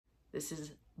This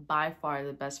is by far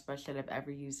the best brush that I've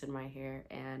ever used in my hair,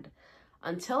 and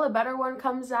until a better one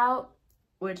comes out,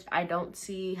 which I don't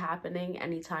see happening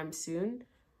anytime soon,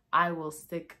 I will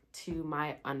stick to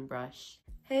my Unbrush.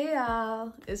 Hey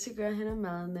y'all, it's your girl Hannah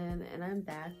Melanin, and I'm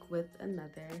back with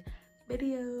another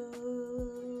video.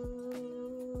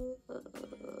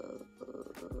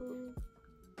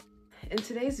 In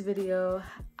today's video,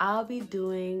 I'll be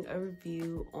doing a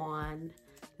review on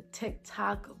the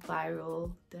TikTok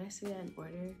viral, did I say that in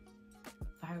order?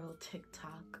 Viral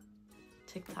TikTok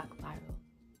viral.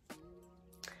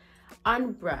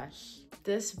 Unbrush.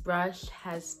 This brush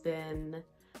has been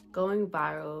going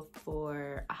viral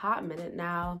for a hot minute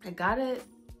now. I got it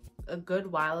a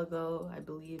good while ago, I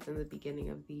believe in the beginning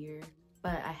of the year,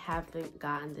 but I haven't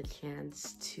gotten the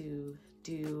chance to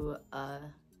do a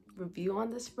review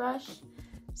on this brush.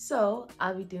 So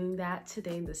I'll be doing that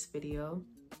today in this video.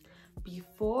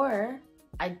 Before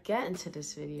I get into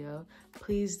this video,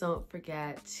 please don't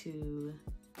forget to,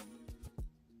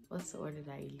 what's the order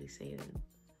that I usually say it in?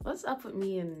 What's up with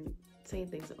me and saying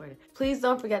things in order? Please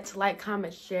don't forget to like,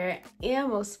 comment, share, and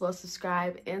most of all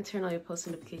subscribe and turn on your post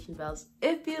notification bells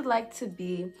if you'd like to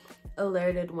be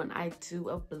alerted when I do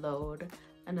upload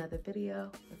another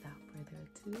video. Without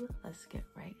further ado, let's get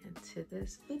right into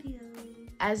this video.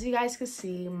 As you guys can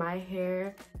see, my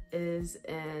hair is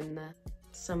in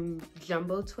some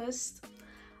jumbo twist.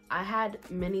 I had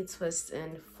mini twists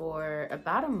in for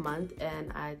about a month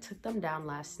and I took them down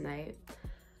last night.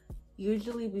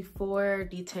 Usually before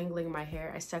detangling my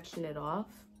hair, I section it off,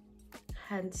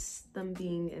 hence them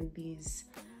being in these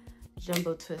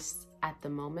jumbo twists at the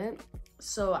moment.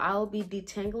 So I'll be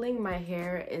detangling my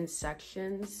hair in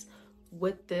sections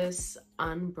with this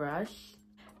Unbrush.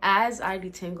 As I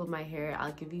detangle my hair,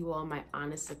 I'll give you all my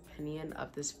honest opinion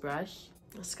of this brush.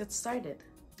 Let's get started.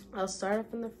 I'll start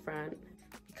off in the front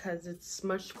because it's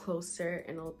much closer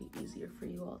and it'll be easier for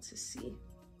you all to see.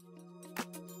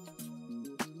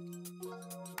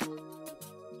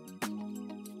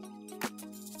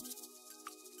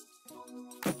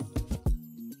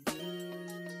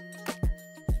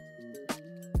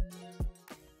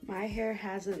 My hair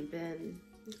hasn't been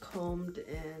combed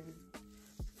in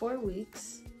 4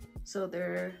 weeks, so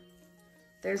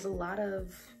there's a lot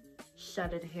of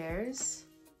shedded hairs,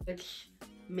 which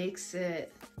makes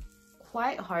it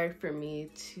quite hard for me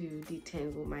to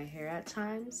detangle my hair at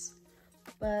times,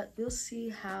 but we'll see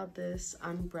how this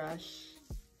Unbrush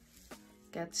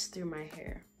gets through my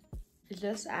hair. I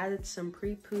just added some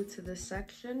pre-poo to this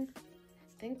section.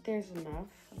 I think there's enough.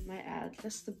 I might add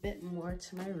just a bit more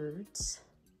to my roots,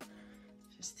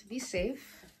 just to be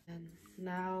safe. And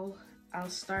now I'll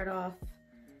start off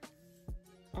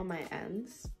on my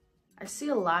ends. I see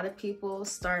a lot of people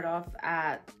start off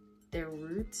at their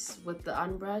roots with the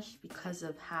Unbrush because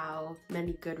of how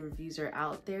many good reviews are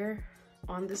out there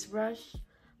on this brush,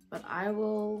 but I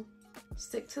will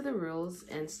stick to the rules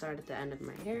and start at the end of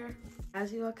my hair.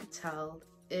 As you all could tell,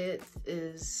 it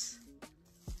is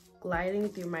gliding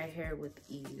through my hair with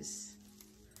ease.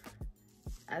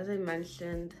 As I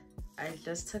mentioned, I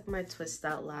just took my twist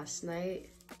out last night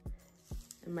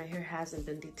and my hair hasn't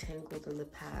been detangled in the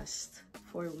past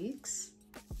 4 weeks.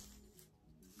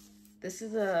 This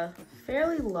is a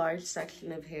fairly large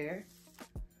section of hair,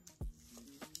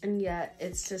 and yet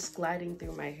it's just gliding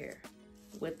through my hair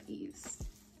with ease.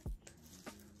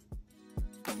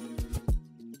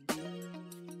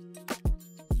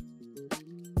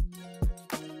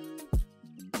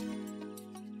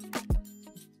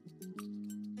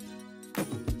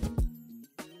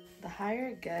 The higher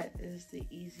I get is the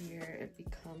easier it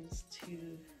becomes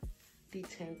to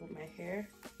detangle my hair.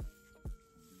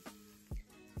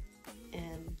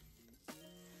 And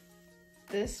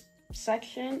this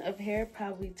section of hair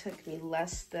probably took me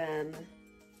less than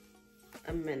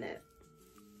a minute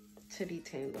to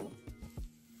detangle.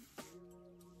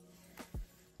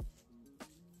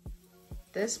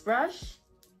 This brush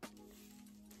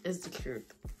is the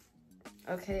truth.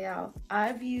 Okay, y'all,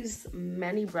 I've used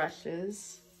many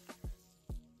brushes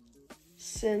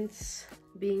since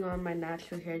being on my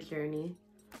natural hair journey.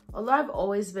 Although I've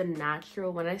always been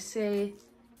natural, when I say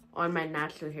on my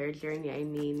natural hair journey, I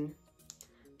mean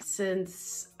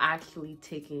since actually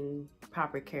taking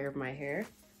proper care of my hair.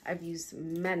 I've used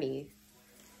many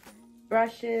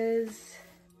brushes.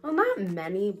 Well, not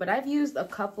many, but I've used a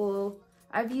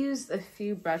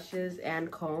few brushes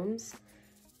and combs,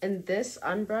 and this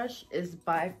Unbrush is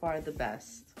by far the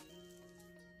best.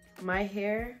 My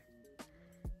hair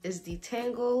is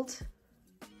detangled,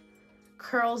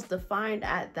 curls defined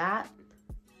at that.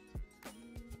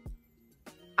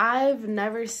 I've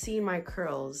never seen my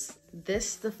curls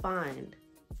this defined.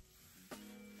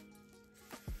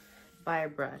 by a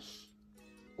brush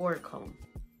or a comb.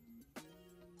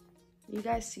 You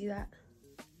guys see that?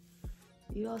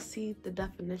 You all see the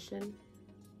definition?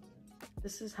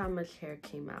 This is how much hair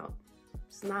came out.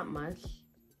 It's not much.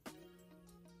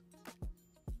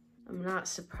 I'm not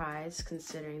surprised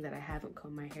considering that I haven't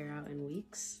combed my hair out in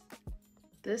weeks.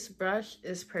 This brush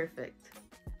is perfect.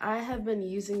 I have been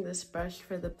using this brush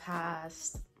for the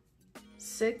past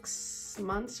 6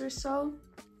 months or so,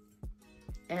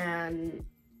 and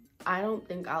I don't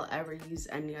think I'll ever use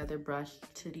any other brush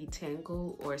to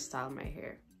detangle or style my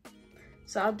hair.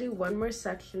 So I'll do one more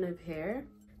section of hair,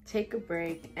 take a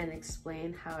break, and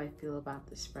explain how I feel about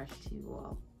this brush to you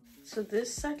all. So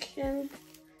this section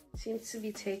seems to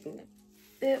be taking a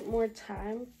bit more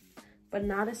time, but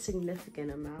not a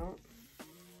significant amount.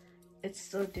 It's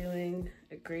still doing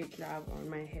a great job on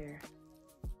my hair.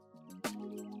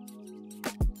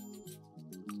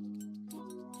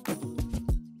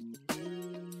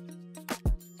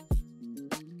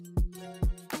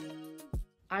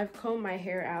 I've combed my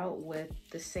hair out with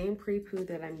the same pre-poo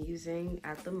that I'm using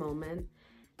at the moment,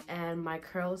 and my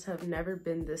curls have never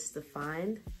been this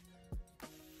defined.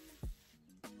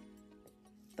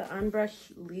 The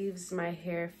Unbrush leaves my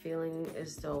hair feeling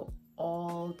as though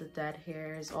all the dead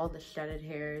hairs, all the shedded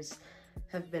hairs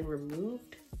have been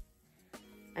removed.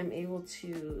 I'm able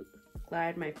to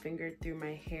glide my finger through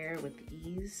my hair with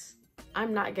ease.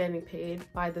 I'm not getting paid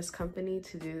by this company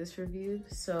to do this review,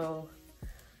 so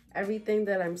everything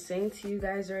that I'm saying to you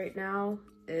guys right now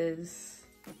is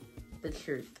the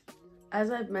truth.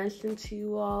 As I've mentioned to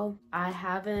you all, I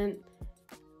haven't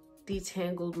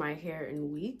detangled my hair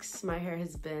in weeks. My hair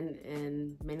has been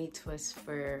in mini twists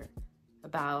for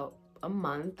about a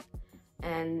month,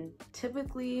 and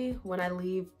typically when I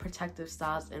leave protective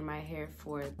styles in my hair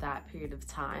for that period of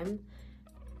time,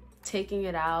 taking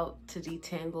it out to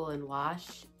detangle and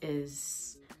wash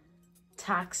is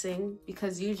taxing,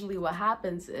 because usually what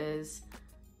happens is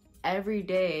every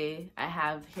day I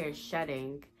have hair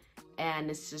shedding and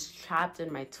it's just trapped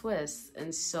in my twists,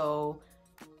 and so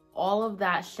all of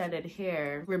that shedded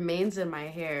hair remains in my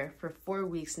hair for 4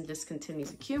 weeks and just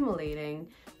continues accumulating,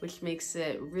 which makes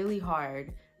it really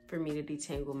hard for me to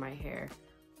detangle my hair.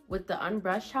 With the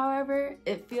Unbrush, however,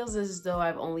 it feels as though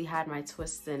I've only had my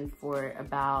twists in for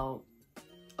about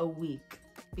a week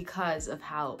because of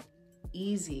how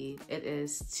easy it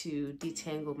is to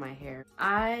detangle my hair.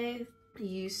 I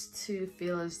used to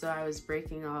feel as though I was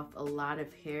breaking off a lot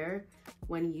of hair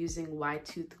when using wide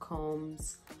tooth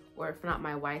combs, or if not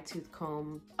my wide tooth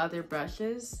comb, other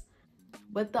brushes.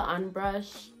 With the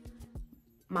Unbrush,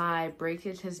 my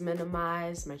breakage has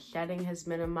minimized, my shedding has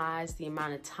minimized, the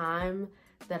amount of time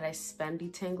that I spend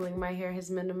detangling my hair has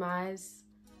minimized.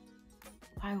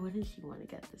 Why wouldn't you want to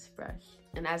get this brush?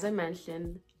 And as I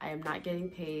mentioned, I am not getting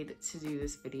paid to do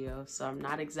this video, so I'm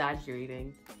not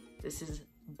exaggerating. This is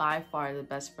by far the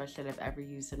best brush that I've ever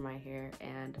used in my hair,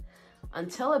 and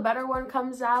until a better one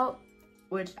comes out,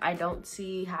 which I don't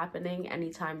see happening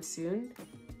anytime soon,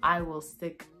 I will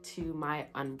stick to my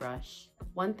Unbrush.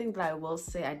 One thing that I will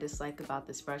say I dislike about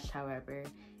this brush, however,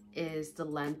 is the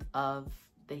length of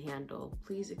the handle.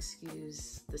 Please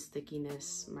excuse the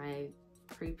stickiness. My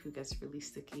pre-poo gets really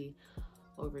sticky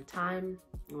over time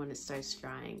when it starts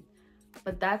drying.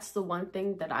 But that's the one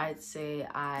thing that I'd say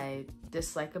I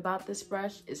dislike about this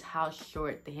brush, is how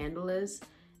short the handle is.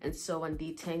 And so when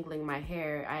detangling my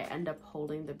hair, I end up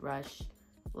holding the brush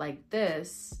like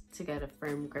this to get a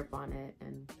firm grip on it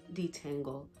and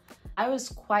detangle. I was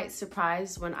quite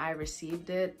surprised when I received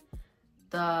it.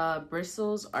 The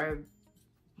bristles are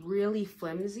really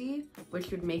flimsy,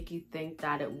 which would make you think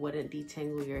that it wouldn't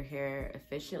detangle your hair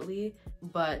efficiently,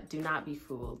 but do not be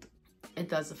fooled. It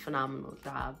does a phenomenal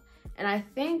job. And I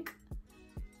think,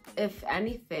 if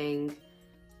anything,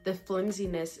 the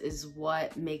flimsiness is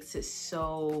what makes it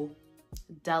so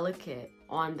delicate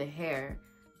on the hair,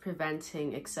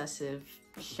 preventing excessive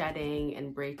shedding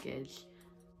and breakage,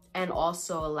 and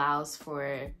also allows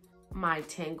for my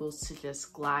tangles to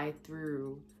just glide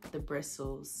through the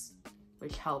bristles,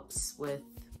 which helps with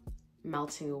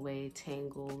melting away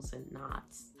tangles and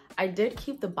knots. I did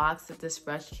keep the box that this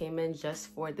brush came in just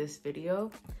for this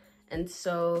video, and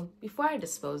so before I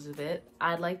dispose of it,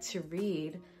 I'd like to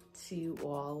read to you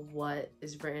all what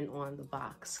is written on the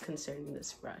box concerning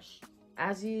this brush.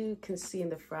 As you can see in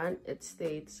the front, it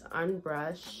states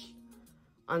unbrush,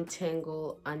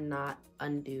 untangle, unknot,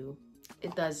 undo.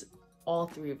 It does all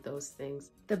three of those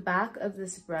things. The back of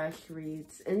this brush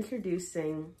reads,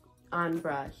 introducing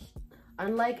Unbrush.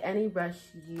 Unlike any brush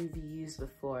you've used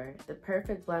before, the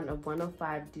perfect blend of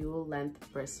 105 dual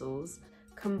length bristles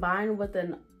combined with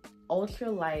an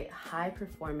ultralight high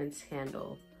performance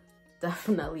handle.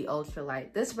 definitely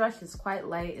ultralight. This brush is quite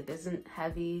light. It isn't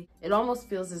heavy. It almost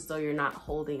feels as though you're not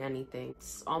holding anything.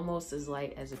 It's almost as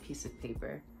light as a piece of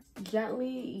paper.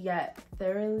 Gently yet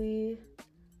thoroughly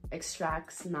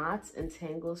extracts knots and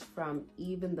tangles from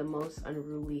even the most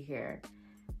unruly hair.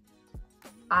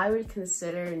 I would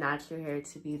consider natural hair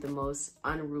to be the most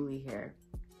unruly hair,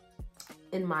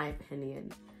 in my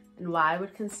opinion. And why I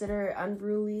would consider it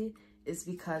unruly is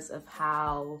because of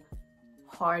how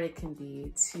hard it can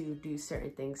be to do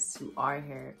certain things to our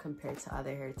hair compared to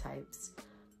other hair types.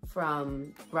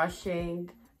 From brushing,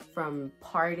 from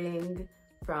parting,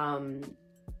 from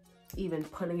even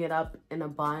putting it up in a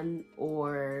bun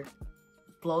or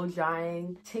blow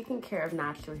drying. Taking care of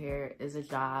natural hair is a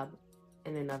job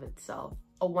in and of itself.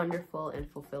 A wonderful and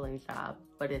fulfilling job,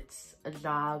 but it's a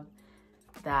job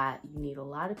that you need a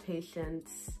lot of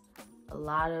patience, a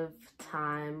lot of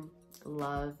time,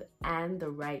 love, and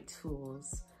the right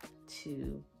tools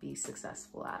to be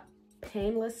successful at.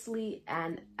 Painlessly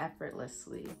and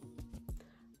effortlessly.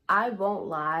 I won't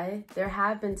lie, there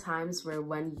have been times where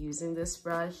when using this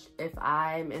brush, if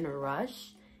I'm in a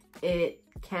rush, it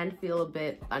can feel a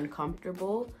bit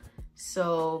uncomfortable.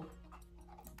 So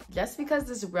just because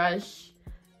this brush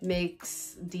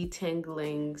makes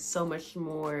detangling so much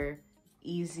more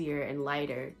easier and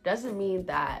lighter doesn't mean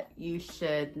that you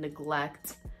should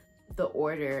neglect the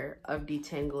order of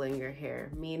detangling your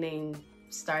hair, meaning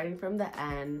starting from the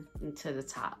end to the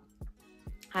top.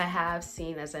 I have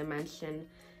seen, as I mentioned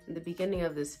in the beginning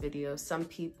of this video, some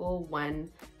people, when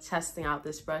testing out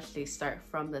this brush, they start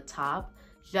from the top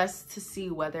just to see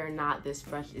whether or not this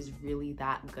brush is really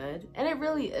that good. And it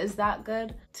really is that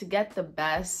good. To get the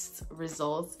best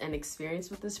results and experience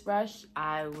with this brush,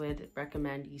 I would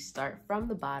recommend you start from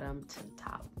the bottom to the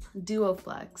top. Duo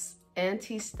Flex.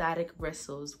 Anti-static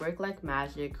bristles work like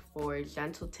magic for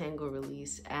gentle tangle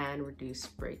release and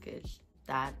reduced breakage.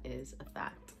 That is a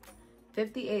fact.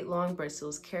 58 long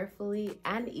bristles carefully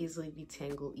and easily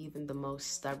detangle even the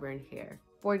most stubborn hair.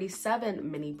 47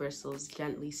 mini bristles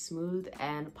gently smooth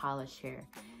and polish hair.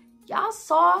 Y'all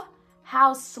saw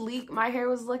how sleek my hair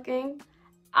was looking?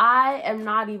 I am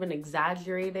not even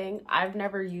exaggerating. I've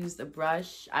never used a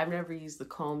brush, I've never used a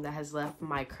comb that has left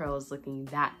my curls looking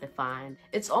that defined.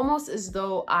 It's almost as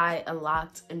though I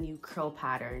unlocked a new curl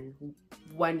pattern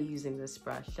when using this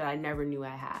brush that I never knew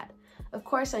I had. Of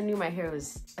course, I knew my hair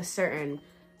was a certain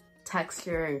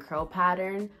texture and curl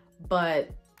pattern,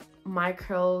 but my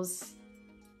curls,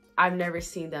 I've never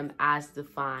seen them as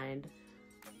defined.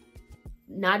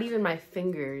 Not even my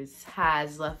fingers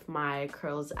has left my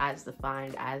curls as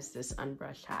defined as this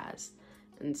Unbrush has.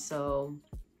 And so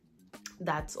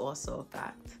that's also a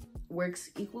fact. Works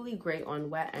equally great on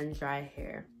wet and dry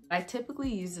hair. I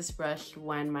typically use this brush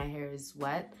when my hair is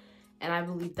wet, and I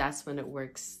believe that's when it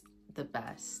works the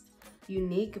best.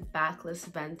 Unique backless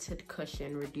vented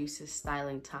cushion reduces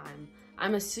styling time.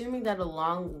 I'm assuming that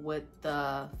along with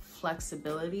the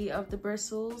flexibility of the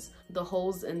bristles, the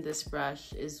holes in this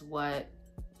brush is what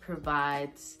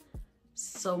provides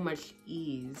so much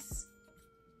ease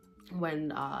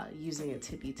when using it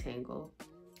to detangle.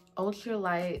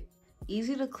 Ultralight,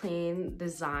 easy to clean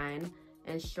design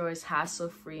ensures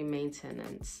hassle-free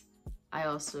maintenance. I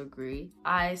also agree.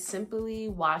 I simply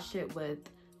wash it with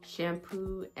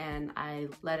shampoo and I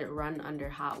let it run under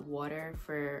hot water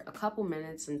for a couple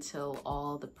minutes until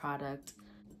all the product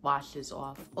washes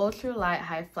off. Ultralight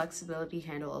high flexibility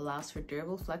handle allows for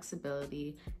durable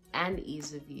flexibility and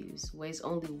ease of use. Weighs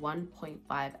only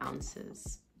 1.5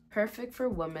 ounces. Perfect for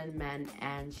women, men,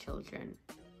 and children.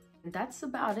 And that's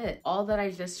about it. All that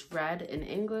I just read in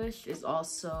English is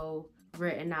also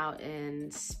written out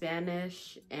in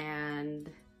Spanish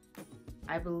and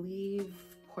I believe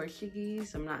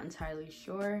Portuguese. I'm not entirely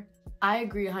sure. I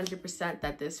agree 100%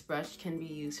 that this brush can be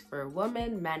used for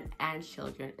women, men, and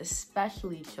children,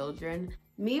 especially children.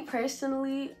 Me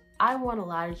personally, I want a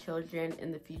lot of children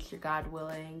in the future, God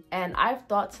willing. And I've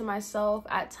thought to myself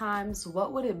at times,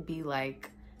 what would it be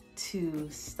like to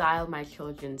style my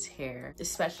children's hair,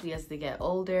 especially as they get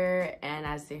older and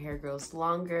as their hair grows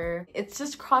longer? It's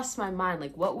just crossed my mind,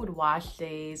 like what would wash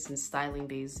days and styling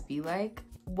days be like?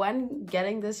 When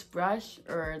getting this brush,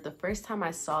 or the first time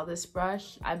I saw this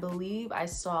brush, I believe I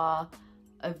saw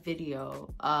a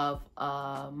video of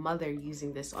a mother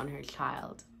using this on her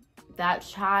child. That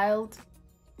child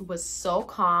was so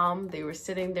calm. They were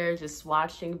sitting there just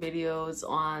watching videos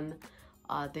on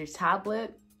their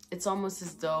tablet. It's almost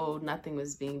as though nothing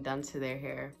was being done to their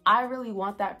hair. I really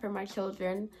want that for my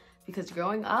children because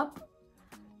growing up,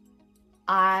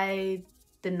 I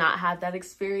did not have that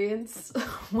experience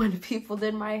when people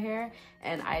did my hair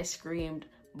and I screamed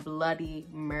bloody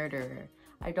murder.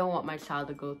 I don't want my child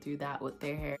to go through that with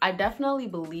their hair. I definitely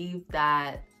believe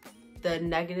that the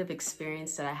negative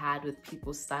experience that I had with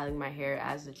people styling my hair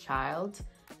as a child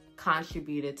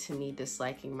contributed to me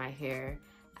disliking my hair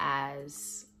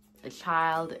as a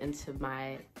child into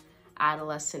my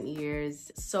adolescent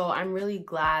years. So I'm really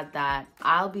glad that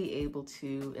I'll be able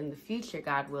to, in the future,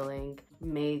 God willing,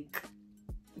 make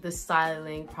the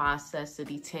styling process, the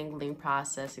detangling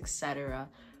process, etc.,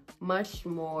 much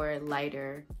more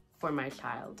lighter for my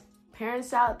child.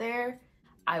 Parents out there,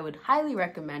 I would highly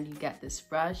recommend you get this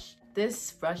brush.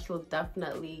 This brush will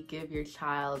definitely give your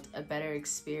child a better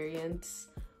experience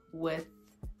with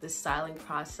the styling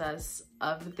process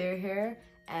of their hair,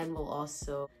 and will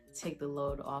also take the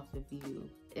load off of you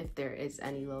if there is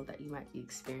any load that you might be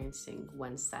experiencing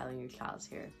when styling your child's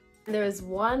hair. There is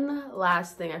one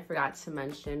last thing I forgot to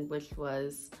mention, which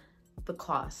was the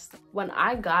cost. When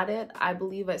I got it, I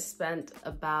believe I spent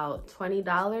about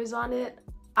 $20 on it.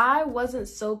 I wasn't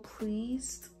so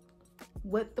pleased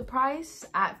with the price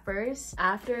at first.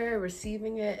 After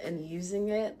receiving it and using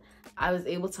it, I was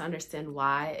able to understand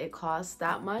why it costs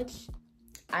that much.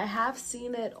 I have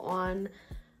seen it on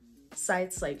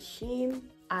sites like Shein.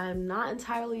 I'm not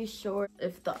entirely sure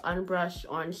if the Unbrush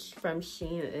from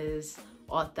Shein is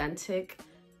authentic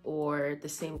or the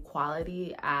same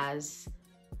quality as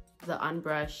the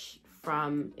Unbrush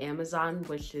from Amazon,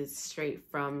 which is straight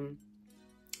from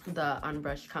the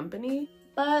Unbrush company.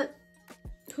 But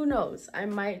who knows? I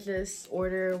might just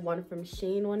order one from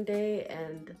Shein one day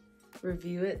and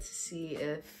review it to see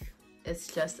if it's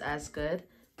just as good,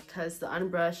 because the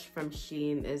Unbrush from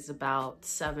Shein is about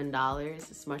 $7.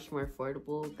 It's much more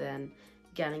affordable than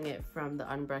getting it from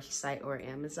the Unbrush site or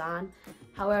Amazon.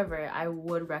 However, I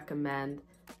would recommend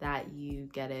that you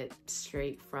get it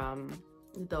straight from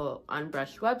the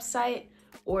Unbrush website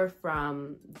or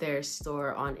from their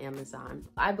store on Amazon.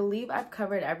 I believe I've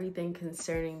covered everything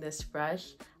concerning this brush.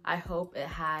 I hope it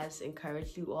has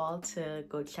encouraged you all to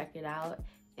go check it out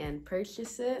and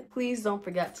purchase it. Please don't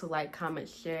forget to like, comment,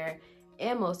 share,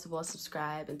 and most of all,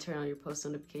 subscribe and turn on your post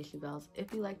notification bells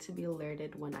if you like to be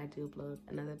alerted when I do upload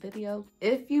another video.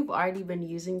 If you've already been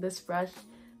using this brush,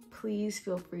 please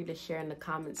feel free to share in the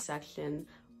comments section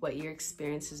what your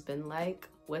experience has been like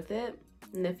with it.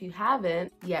 And if you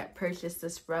haven't yet purchased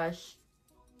this brush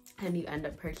and you end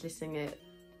up purchasing it,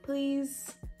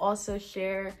 please also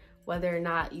share whether or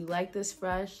not you like this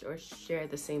brush or share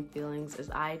the same feelings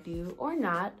as I do or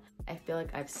not. I feel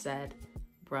like I've said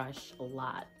brush a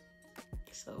lot,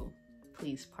 so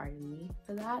please pardon me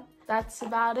for that. That's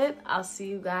about it. I'll see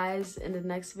you guys in the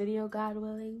next video, God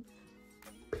willing.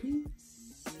 Peace.